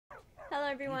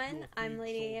everyone, I'm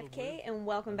Lady AFK and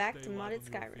welcome back to modded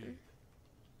Skyrim.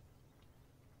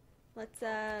 Let's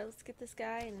get this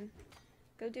guy and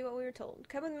go do what we were told.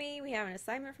 Come with me, we have an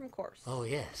assignment from course. Oh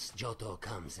yes, Joto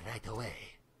comes right away.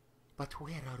 But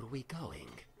where are we going?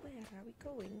 Where are we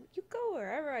going? You go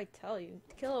wherever I tell you.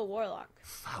 To kill a warlock.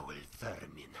 Foul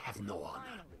vermin have no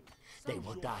honor. They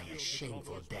will die a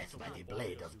shameful death by the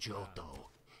blade of Joto.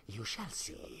 You shall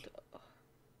see.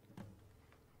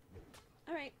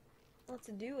 Alright, let's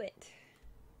do it.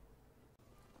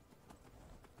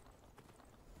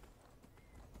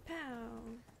 Pow!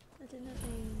 That did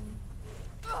nothing.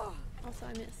 Also,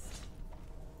 I missed.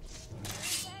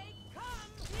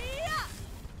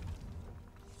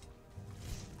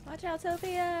 Watch out,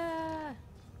 Sophia!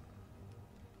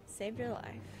 Saved your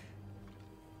life.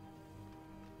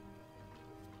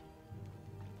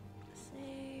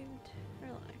 Saved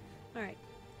her life. Alright.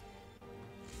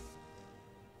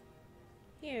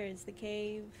 Here's the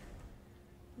cave,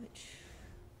 which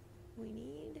we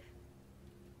need.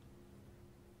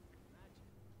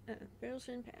 Barrel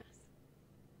shouldn't pass.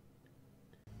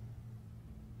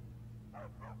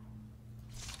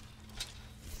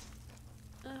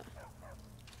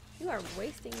 You are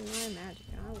wasting my magic.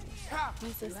 I'll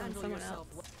use this on someone else.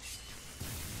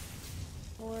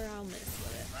 Or I'll miss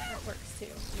with it. That works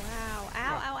too. Wow.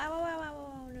 Ow, ow, ow, ow, ow,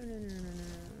 ow. No, no, no, no, no, no.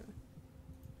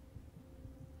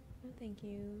 No, thank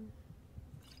you.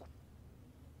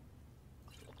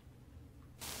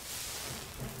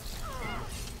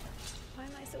 Why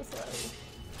am I so slow?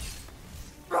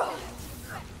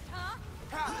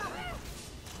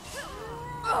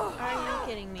 Are you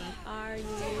kidding me? Are you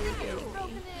kidding me?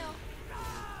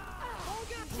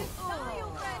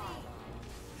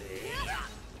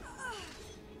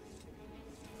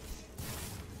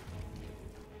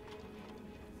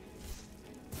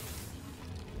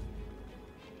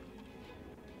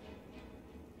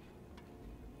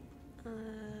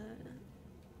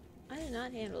 I did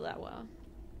not handle that well.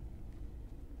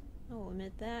 I will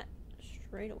admit that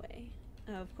straight away.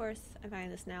 Of course, I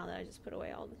find this now that I just put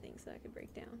away all the things that I could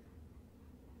break down.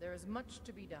 There is much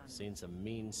to be done. Seen some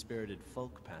mean-spirited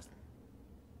folk pass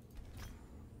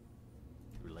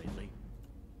through lately.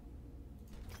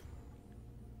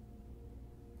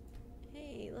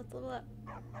 Hey, let's level up.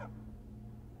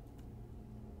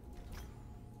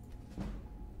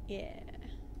 Yeah.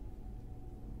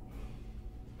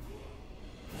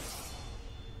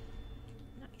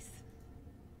 Nice.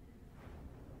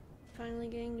 Finally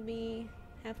getting to be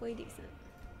halfway decent.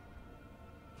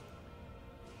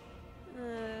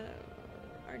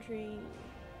 Archery.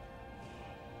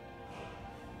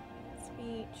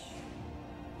 Speech.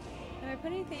 Have I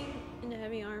put anything into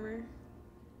heavy armor?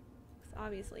 Because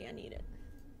obviously I need it.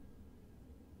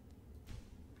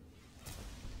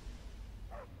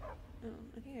 Oh,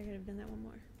 I think I could have done that one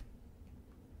more.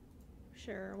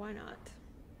 Sure, why not?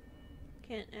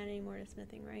 Can't add any more to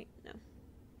smithing, right? No.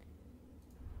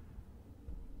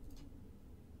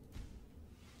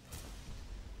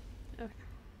 Okay.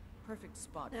 Perfect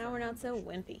spot. Now we're not so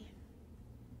wimpy.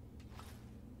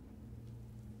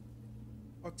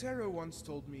 Otero once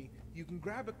told me you can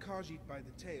grab a Khajiit by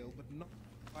the tail, but not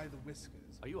by the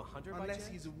whiskers. Are you a hunter by Unless chance?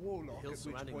 he's a warlock, at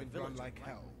which point run like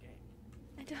hell.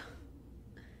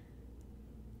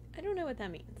 I don't know what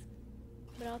that means,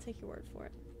 but I'll take your word for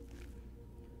it.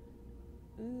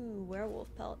 Ooh,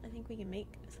 werewolf pelt. I think we can make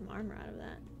some armor out of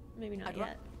that. Maybe not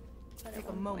yet. But take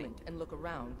a moment and look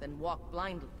around, then walk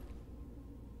blindly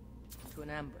to an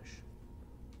ambush.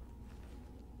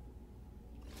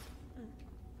 Oh.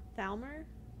 Thalmer?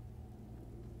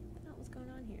 What was going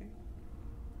on here?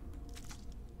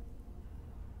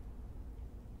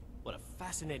 What a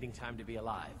fascinating time to be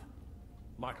alive.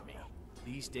 Mark me.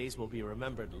 These days will be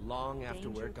remembered long after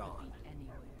we're gone.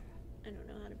 I don't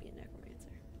know how to be a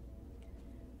necromancer.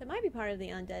 That might be part of the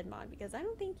undead mod, because I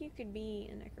don't think you could be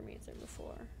a necromancer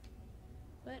before.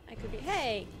 But I could be.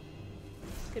 Hey!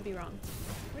 Could be wrong.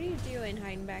 What are you doing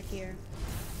hiding back here?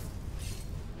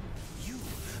 You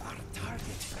are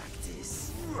target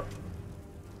practice.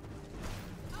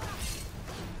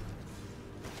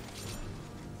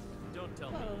 Don't tell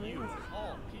Oh, me you, yes. of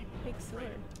all people, Big are sword.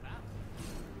 afraid of that.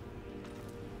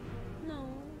 No.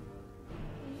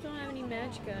 You don't have any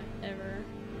magicka ever.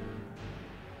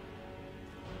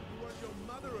 Was your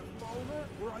mother a molar,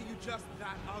 or are you just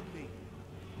that ugly?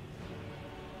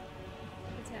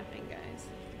 What's happening, guys?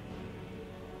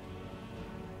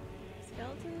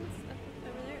 Skeletons up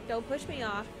over there? Don't push me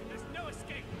off. There's no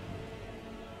escape.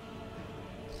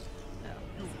 Oh.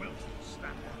 You will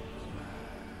snap.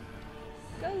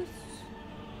 Ghost!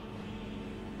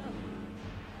 Oh.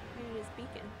 Maybe it is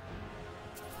beacon.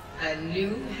 A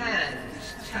new hand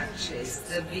touches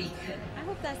the beacon. I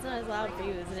hope that's not as loud for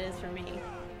you as it is for me.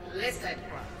 Listen,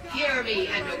 hear me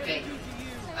and obey.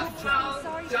 A foul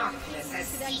darkness has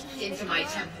seeped into my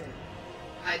temple.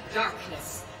 A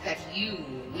darkness that you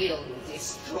will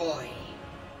destroy.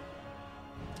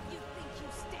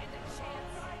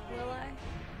 Will I?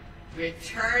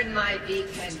 Return my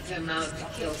beacon to Mount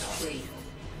Killtree.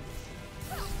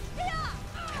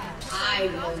 I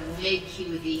will make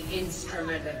you the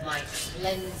instrument of my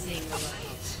cleansing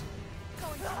light.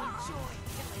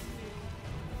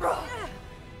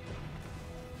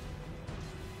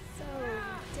 So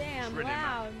damn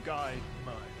loud. Guide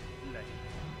my blade.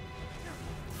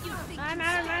 I'm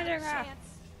out of magic.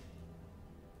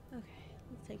 Okay,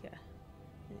 let's take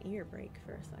an ear break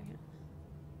for a second.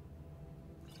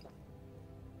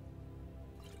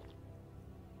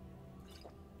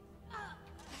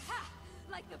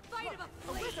 Like the bite of a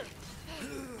flea.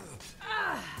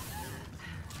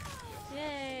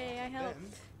 Yay, I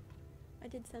helped. I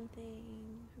did something.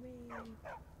 Hooray.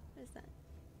 What is that?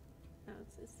 Oh,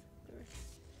 it's this door.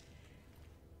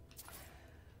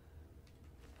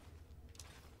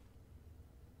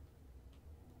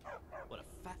 What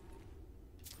a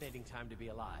fascinating time to be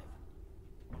alive.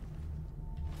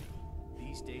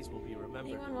 These days will be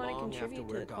remembered Anyone want to long after contribute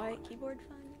to we're the Quiet gone. Keyboard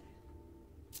Fund?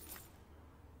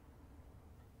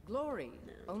 Glory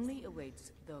No. only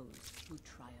awaits those who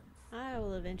triumph. I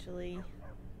will eventually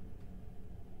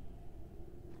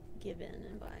give in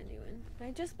and buy a new one. But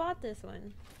I just bought this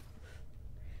one.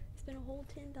 I spent a whole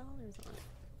 $10 on it.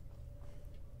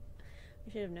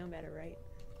 I should have known better, right?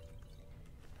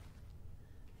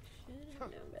 Should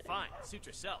have known better. Fine, suit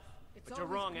yourself. It's But you're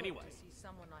always wrong good anyway. to see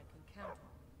someone I can count on.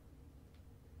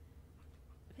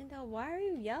 Pendel, why are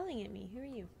you yelling at me? Who are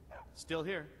you? Still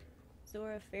here.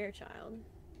 Zora Fairchild.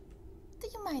 Do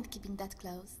you mind keeping that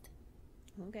closed?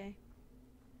 Okay.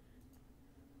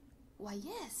 Why,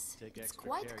 yes. Take It's extra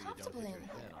quite care you don't comfortable hit in your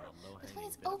here. head on a But when low-hanging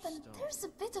it's bit of open, stone. there's a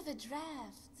bit of a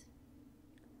draft.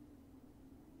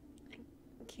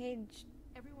 Cage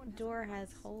door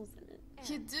has holes in it.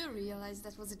 You do realize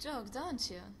that was a joke, don't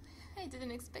you? I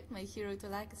didn't expect my hero to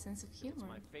lack a sense of It's humor.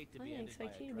 my fate to I be didn't ended by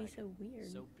expect a you to be dragon. so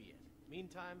weird. So be it.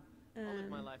 Meantime, I'll live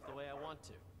my life the way I want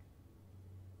to.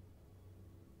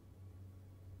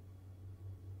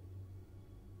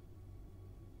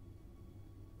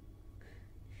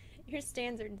 Your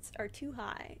standards are too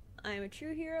high. I am a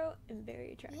true hero and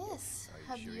very attractive. Yes, Are you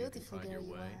how sure you can beautiful find girl your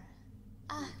you way? are.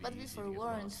 Ah, but be easy to get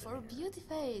forewarned, lost in for here. beauty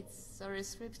fades, or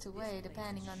is ripped away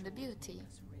depending on the beauty.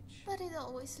 But it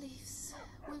always leaves,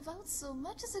 without so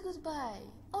much as a goodbye,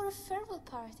 or a farewell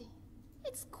party.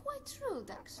 It's quite rude,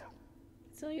 actually.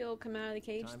 So you'll come out of the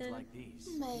cage Times then? like these,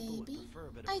 people would Maybe. prefer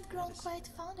a bit of I'd grown fantasy, quite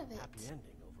fond of a it. happy ending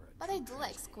over a But I true do like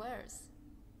tragedy. squares.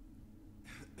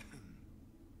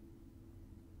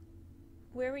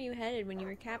 Where were you headed when you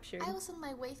were captured? I was on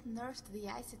my way north to the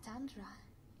icy tundra.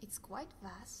 It's quite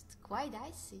vast, quite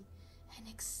icy, and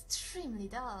extremely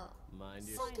dull. Mind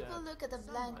your Some step. people look at a I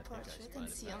blank think I portrait spotted and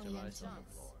a see patch of only ice on the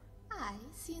emptiness. floor. I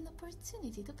see an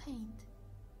opportunity to paint.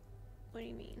 What do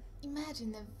you mean?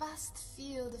 Imagine a vast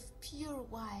field of pure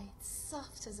white,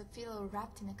 soft as a pillow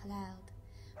wrapped in a cloud.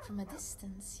 From a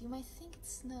distance, you might think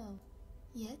it's snow.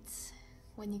 Yet,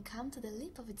 when you come to the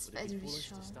lip of its Would it be feathery foolish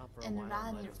to shore stop for a and while and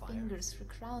run light your a fire? fingers through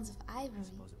crowns of I ivory,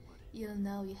 suppose it would. you'll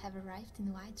know you have arrived in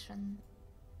Whiterun.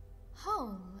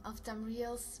 Home of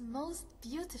Tamriel's most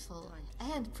beautiful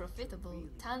and profitable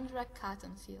tundra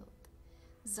cotton field.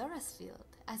 Zora's Field,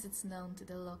 as it's known to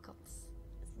the locals.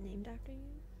 Is it named after you?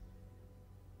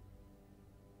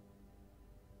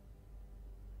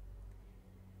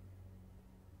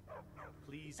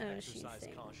 Please Oh, she's exercise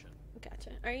saying- caution.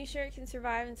 Gotcha. Are you sure it can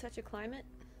survive in such a climate?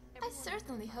 I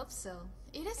certainly hope so.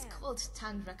 It is called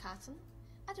tundra cotton.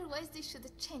 Otherwise, they should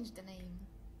have changed the name.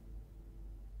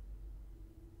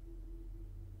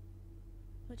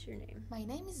 What's your name? My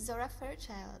name is Zora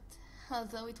Fairchild.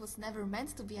 Although it was never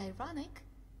meant to be ironic,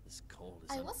 This cold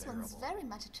is I was once unbearable. very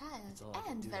much a child, It's all I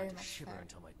can and do very not to much shiver fair.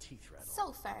 until my teeth rattle.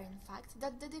 So fair, in fact,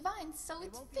 that the divine saw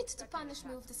it fit to punish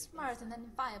me with the smart and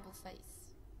unviable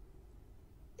face.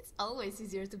 It's always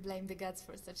easier to blame the gods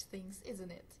for such things,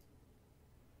 isn't it?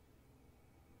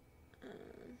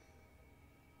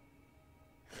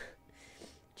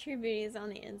 True beauty is on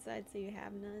the inside, so you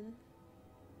have none.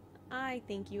 I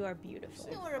think you are beautiful.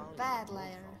 You are a bad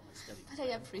liar, but I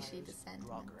appreciate the sentiment.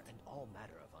 Grogger, and all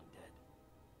matter of undead.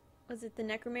 Was it the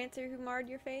necromancer who marred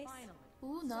your face?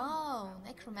 Ooh, no!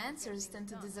 Necromancers tend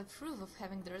to disapprove of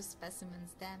having their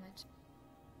specimens damaged.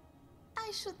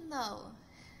 I should know.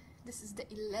 This is the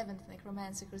 11th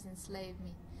necromancer who's enslaved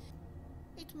me.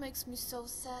 It makes me so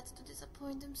sad to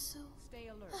disappoint them so. Stay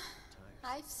alert.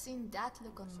 I've seen that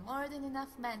look on more than enough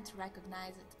men to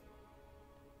recognize it.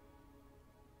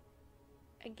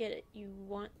 I get it. You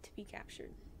want to be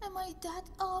captured. Am I that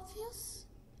obvious?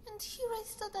 And here I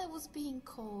thought I was being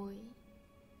coy.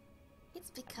 It's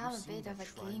become a bit of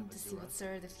a game to see what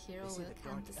sort of hero will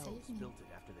come to save me.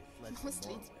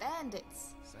 Mostly it's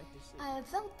bandits.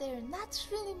 Although they're not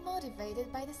really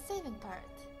motivated by the saving part.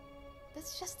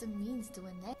 That's just a means to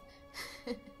an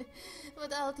end.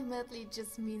 But ultimately it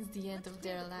just means the end of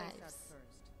their lives.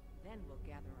 Then we'll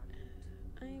gather our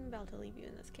loot. I'm about to leave you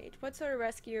in this cage. What sort of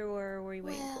rescuer were you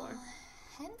waiting for?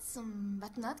 Handsome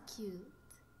but not cute.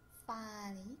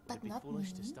 Funny but not mean. Would it be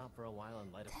foolish to stop for a while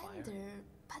and light a fire? Tender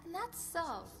but not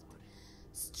soft.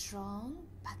 Strong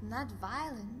but not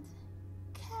violent.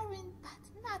 Caring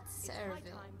but not servile. It's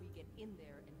high time we get in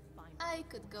there and find I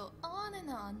could go on and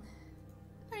on.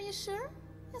 Are you sure?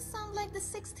 You sound like the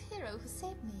 6th hero who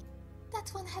saved me. That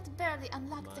one had barely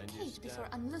unlocked the cage before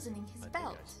unloosening his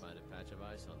belt. I spied a patch of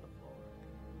ice on the floor.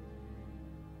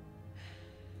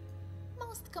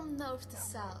 Most come north to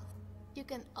south. You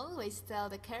can always tell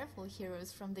the careful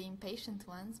heroes from the impatient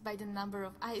ones by the number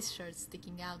of ice shards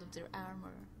sticking out of their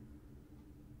armor.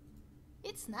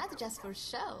 It's not just for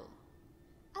show.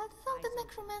 Although the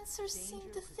necromancers seem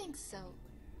to think so.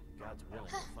 God's willing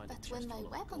to find a But chest when my full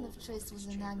of weapon gold of in choice one was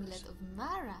these an chambers. amulet of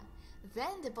Mara,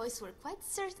 then the boys were quite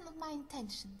certain of my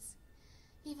intentions.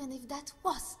 Even if that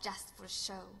was just for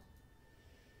show.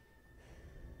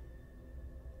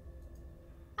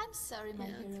 I'm sorry, my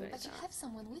Yeah, that's hero, what I but you thought. have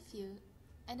someone with you.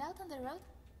 And out on the road,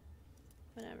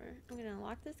 Whatever. I'm gonna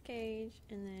lock this cage,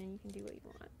 and then you can do what you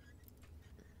want.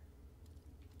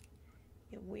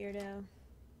 You weirdo.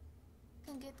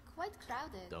 can get quite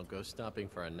crowded. Don't go stopping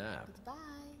for a nap. Goodbye.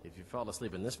 If you fall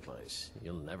asleep in this place,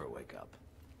 you'll never wake up.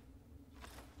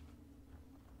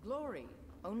 Glory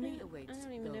only Yeah, awaits. I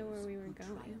don't even know where those we were who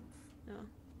going. triumph. Oh.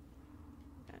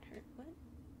 Got hurt. What?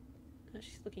 Oh,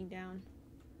 she's looking down.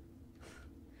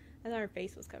 I thought her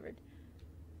face was covered.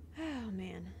 Oh,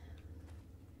 man.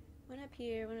 One up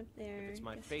here, one up there. If it's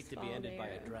my Guess fate just to be follow ended by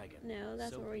the a arrow. dragon, No,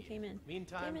 that's so where we be it. came in.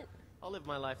 Meantime, Damn it. I'll live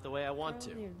my life the way I want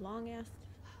Girl, to. Your long ass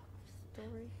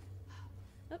story.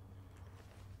 Oh.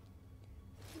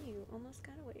 You almost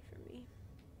got away from me.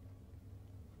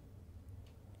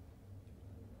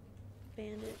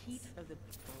 Bandits. Heat of the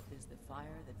people is the fire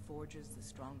that forges the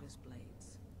strongest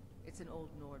blades. It's an old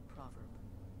Nord proverb.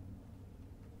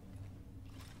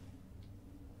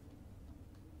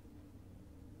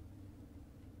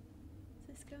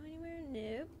 Does this go anywhere?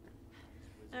 Nope.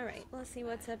 Alright, let's see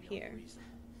what's up here.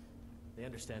 They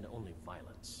understand only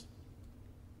violence.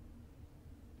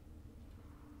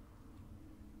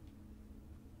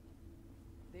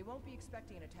 They won't be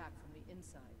expecting an attack from the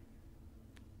inside.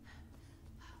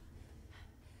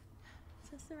 Is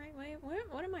this the right way?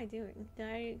 What am I doing? Did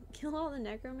I kill all the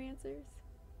necromancers?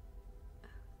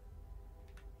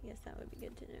 Yes, that would be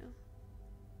good to know.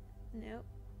 Nope.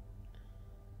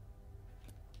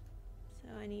 So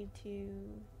I need to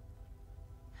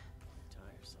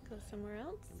Tiresome. go somewhere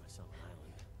else? Give myself an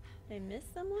island. Did I miss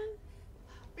someone?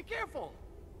 Be careful!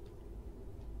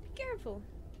 Be careful.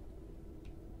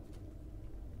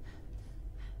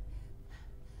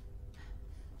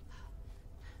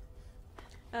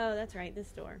 Oh, that's right, this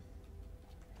door.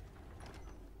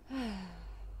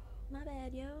 My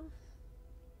bad, yo.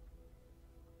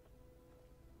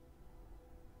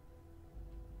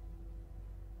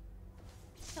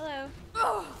 Hello.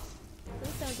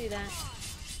 Please don't do that.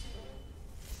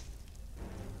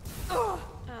 Oh,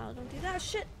 don't do that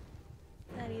shit.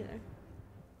 That either.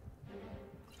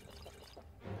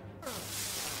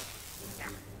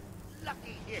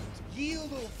 Lucky hit.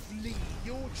 Yield or flee.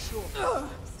 Your choice.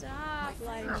 Stop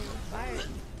lighting me on fire.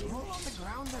 Roll on the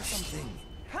ground or something.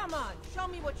 Come on, show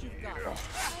me what you've got.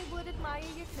 I would admire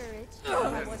your courage.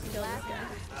 I wasn't killing this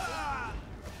guy.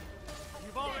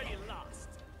 You've already lost.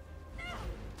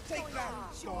 Take that,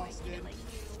 bastard.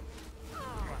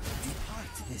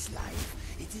 Depart this life.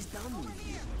 It is done with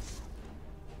you.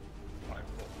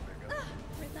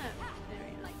 Where's that? There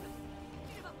we go. Like the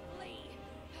bit of a flea.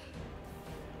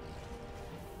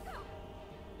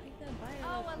 Like the bite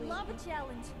Oh, of I a love flea. a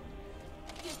challenge.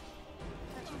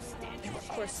 Of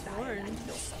course, Thorn.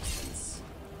 No substance.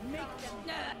 Oh,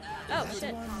 That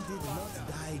shit. one did not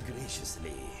die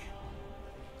graciously.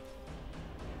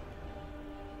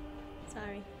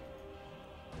 Sorry.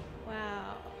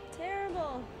 Wow.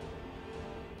 Terrible.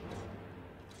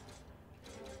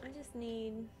 I just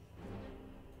need...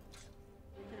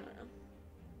 I don't know.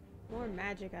 More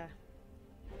magicka.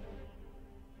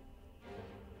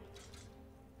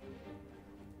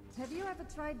 Have you ever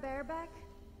tried bareback?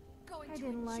 Going I to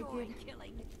didn't like enjoy it.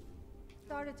 killing.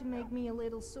 Started to make me a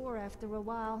little sore after a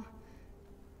while.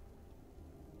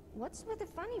 What's with the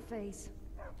funny face?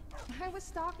 I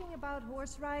was talking about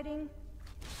horse riding.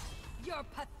 You're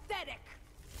pathetic.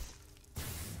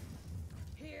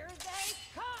 Here they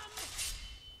come.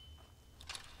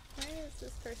 Why is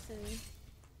this person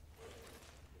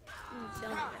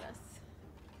yelling at us?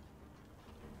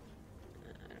 I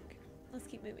don't care. Let's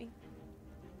keep moving.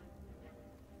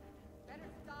 Better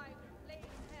die with blade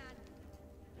in hand.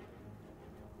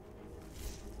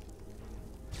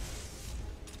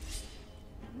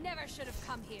 Never should have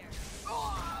come here.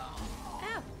 Ow!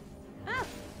 Ow! Ow!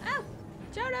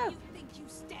 Joto! You think you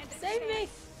stand a Save me! chance?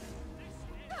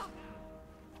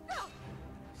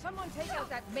 Someone take out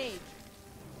that mage.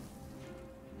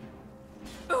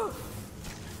 Ow!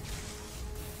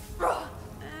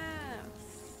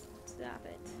 Stop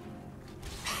it.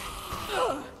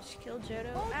 She killed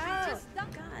Joto. Won't you Ow! just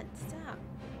stop? God, stop.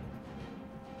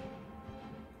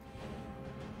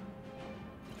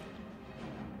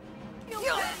 Feel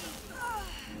ready.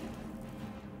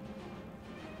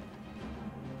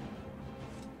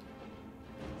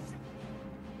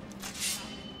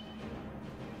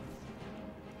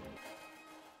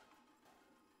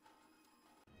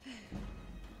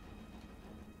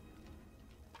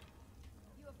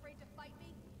 You afraid to fight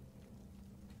me?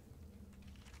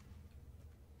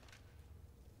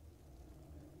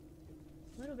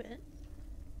 A little bit.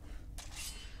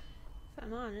 If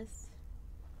I'm honest,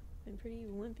 been pretty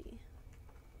wimpy.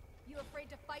 You afraid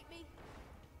to fight me?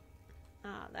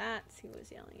 Ah, that's who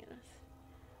was yelling at us.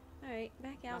 Alright,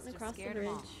 back out Must and have across the scared 'em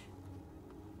bridge. off.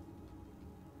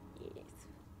 Yes.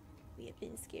 We have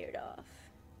been scared off.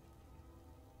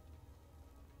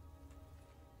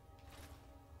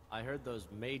 I heard those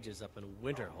mages up in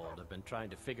Winterhold have been trying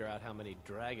to figure out how many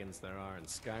dragons there are in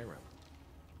Skyrim.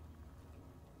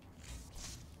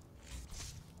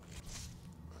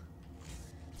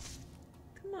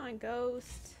 Come on,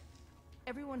 ghost.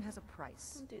 Everyone has a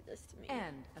price. Don't do this to me.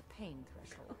 And a pain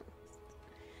threshold.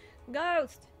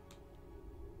 Ghost!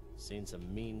 Seen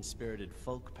some mean-spirited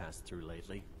folk pass through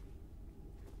lately.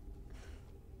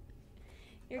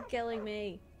 You're killing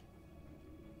me.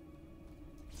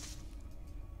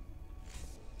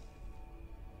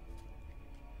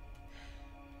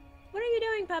 What are you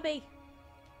doing, puppy?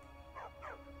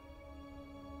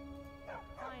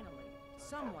 Finally,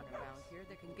 someone around here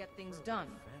that can get things done.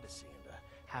 Fantasy and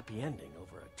a happy ending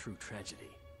over a true tragedy.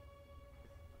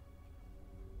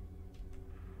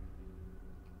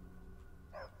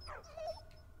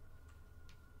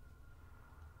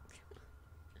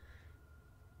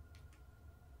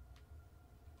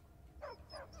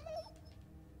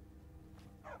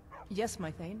 Yes,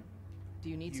 my Thane. Do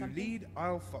you need You something? lead,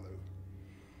 I'll follow.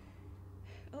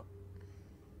 Oh.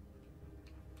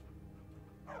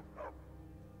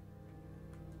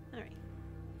 Alright.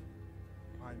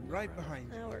 I'm right behind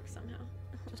you. That'll work somehow.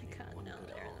 Oh my god, no,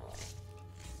 they're in the way.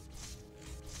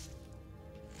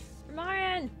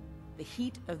 Marion! The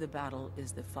heat of the battle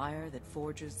is the fire that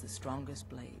forges the strongest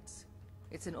blades.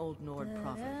 It's an old Nord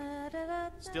proverb.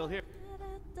 Still here.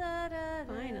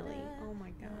 Finally. Oh my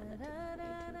god, that took way too long.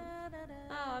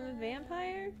 Oh, I'm a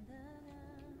vampire?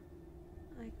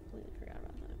 I completely forgot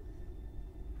about that.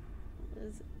 It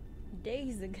was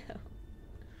days ago.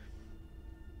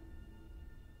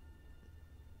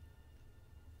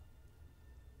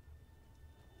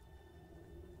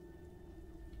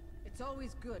 It's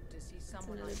always good to see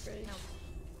someone another like bridge.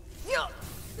 Count.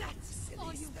 That's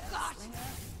All you got.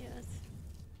 Yes.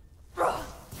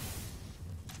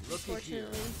 Looky here.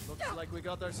 Unfortunately. Looks like we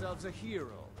got ourselves a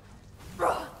hero. No,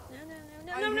 no,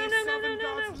 I no, no, no, hear no, no, no, Southern no,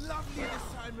 no, God's lovely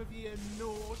this time of year,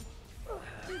 Nord.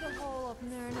 Do the whole of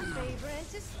Nern a favor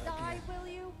and just die, will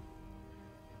you?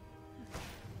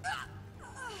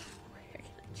 Where can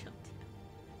I jump to?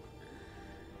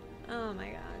 Oh my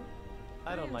god.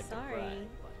 I don't am like sorry to brag,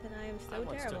 that I am but I so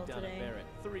once terrible took down today. a bear at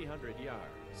 300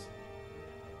 yards.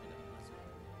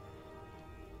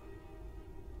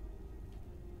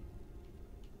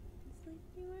 Sleep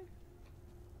anywhere? Is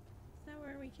that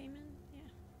where we came in? Yeah.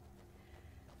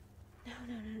 No,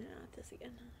 no, no, no, not this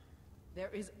again. There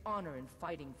is honor in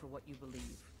fighting for what you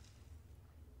believe.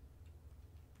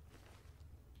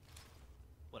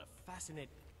 What a fascinating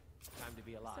time to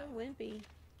be alive. So wimpy.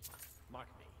 Mark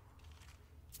me.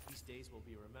 These days will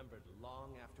be remembered long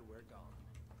after we're gone.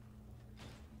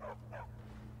 Alright.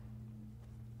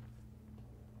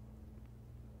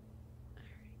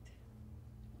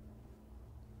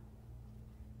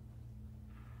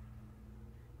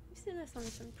 You've seen us on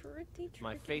some pretty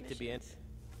My tricky fate to be in. missions.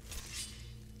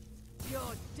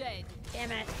 You're dead.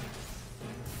 Damn it.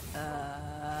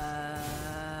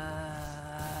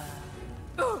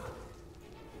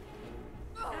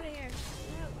 Out of here.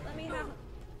 No, let me have.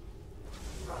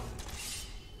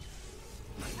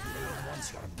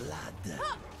 Wants your blood.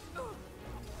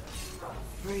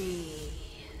 Free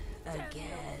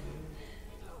again.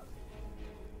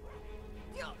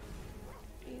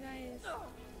 Are you guys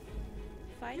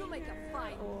fighting You'll make a her,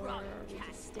 fine or rug are we cat.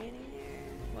 just standing there?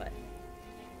 What?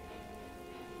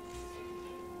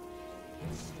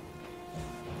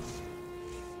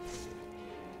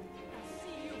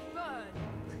 See you burn.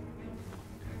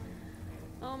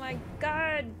 Oh my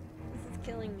god! This is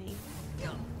killing me.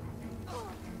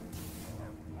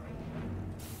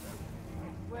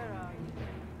 Where are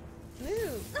you?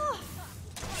 Move!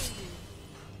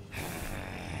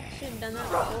 Should have done that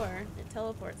before. It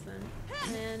teleports them.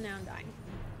 And now I'm dying.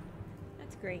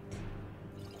 That's great.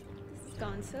 This has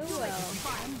gone so well.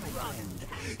 My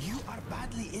friend, you are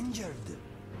badly injured.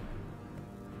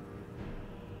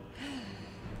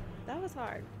 That was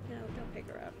hard. No, don't pick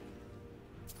her up.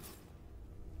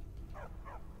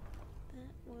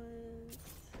 That was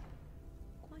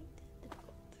quite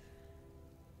difficult.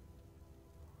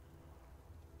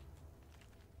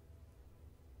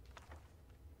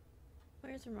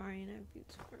 Where's Romarian? I have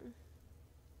boots for him.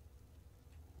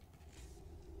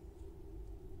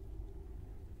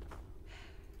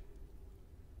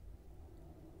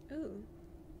 Ooh.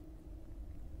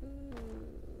 Ooh.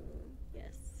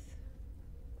 Yes.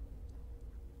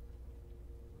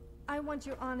 I want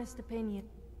your honest opinion.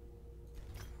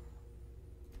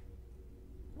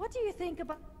 What do you think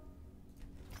about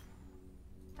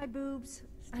my boobs?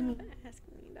 Stop I mean,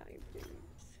 asking me about your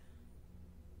boobs.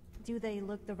 do they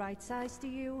look the right size to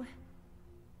you?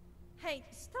 Hey,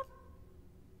 stop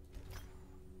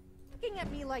looking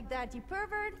at me like that, you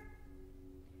pervert!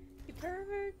 You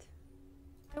pervert.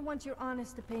 I want your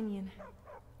honest opinion.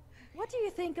 What do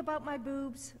you think about my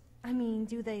boobs? I mean,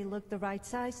 do they look the right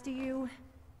size to you?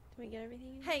 Can we get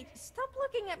everything in? Hey, stop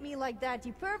looking at me like that,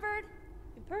 you pervert!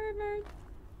 You pervert.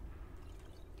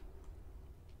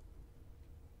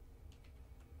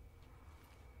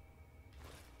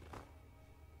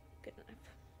 Good enough.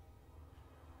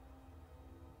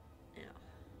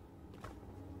 Now.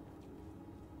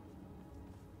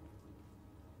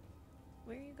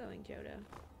 Where are you going, Joto?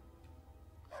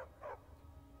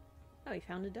 Oh, he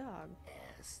found a dog.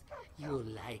 Yes, you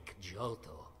like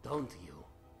Joto, don't you?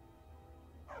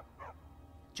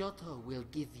 Joto will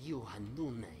give you a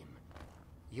new name.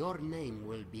 Your name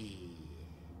will be...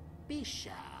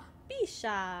 Bisha.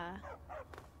 Bisha!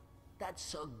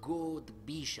 That's a good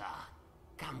Bisha.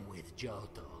 Come with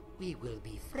Joto. We will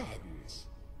be friends.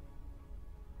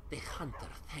 The hunter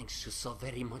thanks you so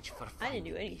very much for I finding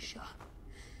didn't do anything. Bisha.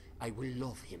 I will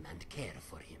love him and care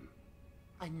for him.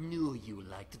 I knew you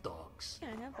liked dogs. Yeah,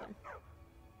 I have one.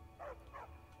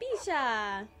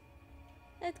 Bisha!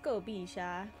 Let's go,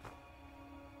 Bisha.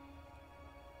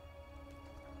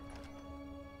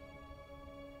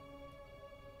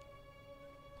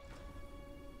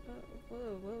 Whoa, whoa,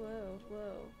 whoa, whoa,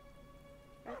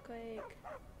 whoa. Earthquake.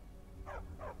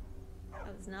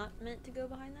 I was not meant to go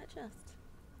behind that chest.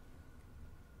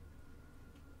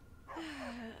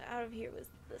 Out of here was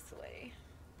this way.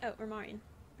 Oh, Romarian.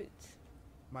 Boots.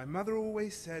 My mother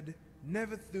always said,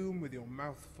 never thume with your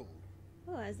mouth full.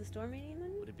 Oh, has the storm made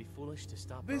anyone? Would it be foolish to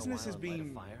stop Business for a has while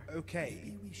and light been a fire?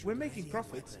 okay. We're making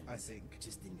profits, I think.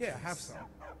 Yeah, have some.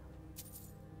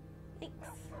 Thanks.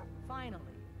 Finally,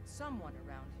 someone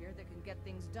around here that can get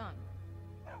things done.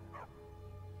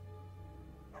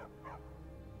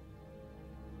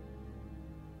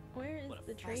 Where is What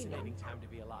the a trading? fascinating time to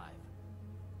be alive.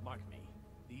 Mark me.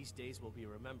 These days will be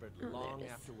remembered Oh, there long it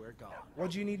is. after we're gone.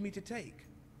 What do you need me to take?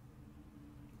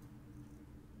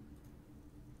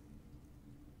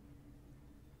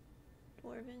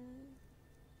 Dwarven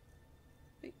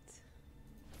boots.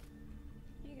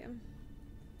 There you go.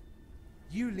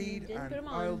 You lead didn't put and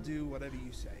 'em I'll on. do whatever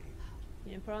you say.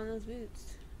 You didn't put on those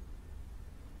boots.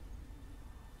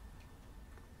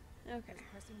 Okay.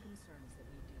 Pressing concerns that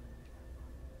we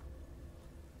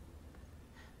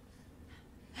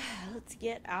Let's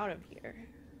get out of here.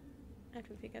 After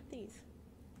we pick up these.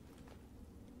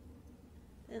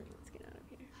 Then let's get out of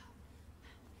here.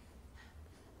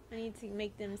 I need to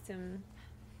make them some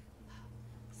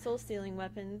soul-stealing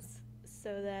weapons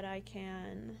so that I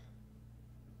can...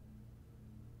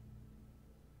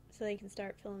 so they can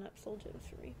start filling up soul gems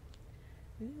for me.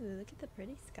 Ooh, look at the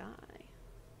pretty sky.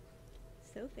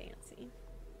 So fancy.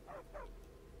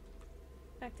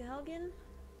 Back to Helgen?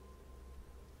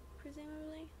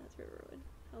 Presumably? That's Riverwood.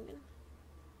 Helgen.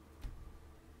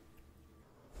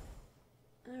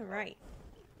 Alright.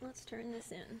 Let's turn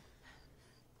this in.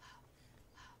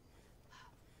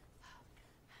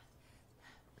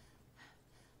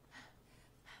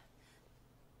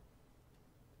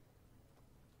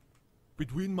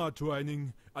 Between my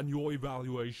training and your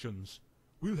evaluations,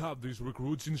 we'll have these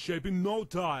recruits in shape in no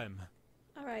time.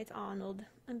 Alright, Arnold.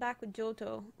 I'm back with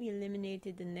Joto. We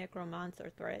eliminated the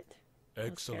necromancer threat.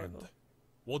 Excellent.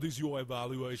 What is your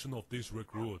evaluation of this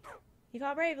recruit? He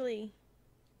fought bravely.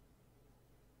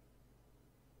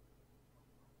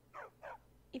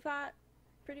 He fought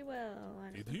pretty well.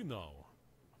 Did he now?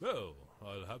 Well,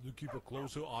 I'll have to keep a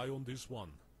closer eye on this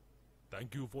one.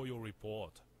 Thank you for your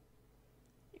report.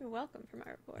 You're welcome for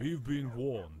my report. We've been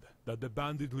warned that the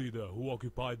bandit leader who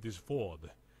occupied this fort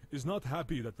is not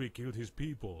happy that we killed his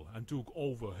people and took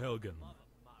over Helgen.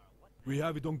 We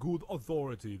have it on good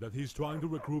authority that he's trying to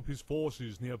regroup his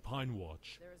forces near Pine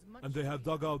Watch, and they have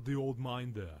dug out the old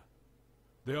mine there.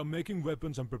 They are making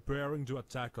weapons and preparing to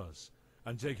attack us,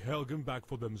 and take Helgen back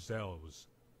for themselves.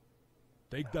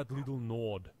 Take that little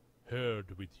Nord,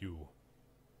 Herd, with you,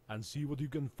 and see what you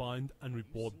can find and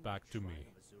report back to me.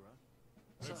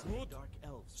 Recruit,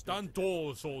 stand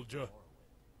tall, soldier.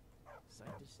 Sight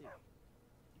to see.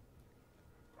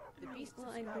 The beasts Well,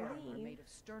 of I Skyrim are believe- made of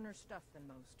sterner stuff than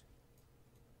most.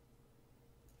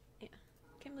 Yeah.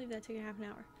 Can't believe that took half an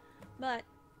hour. But,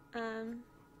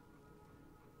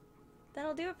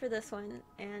 that'll do it for this one.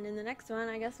 And in the next one,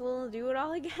 I guess we'll do it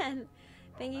all again.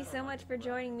 Thank you so much for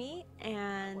joining me,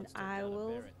 and I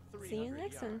will see you in the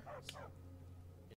next one.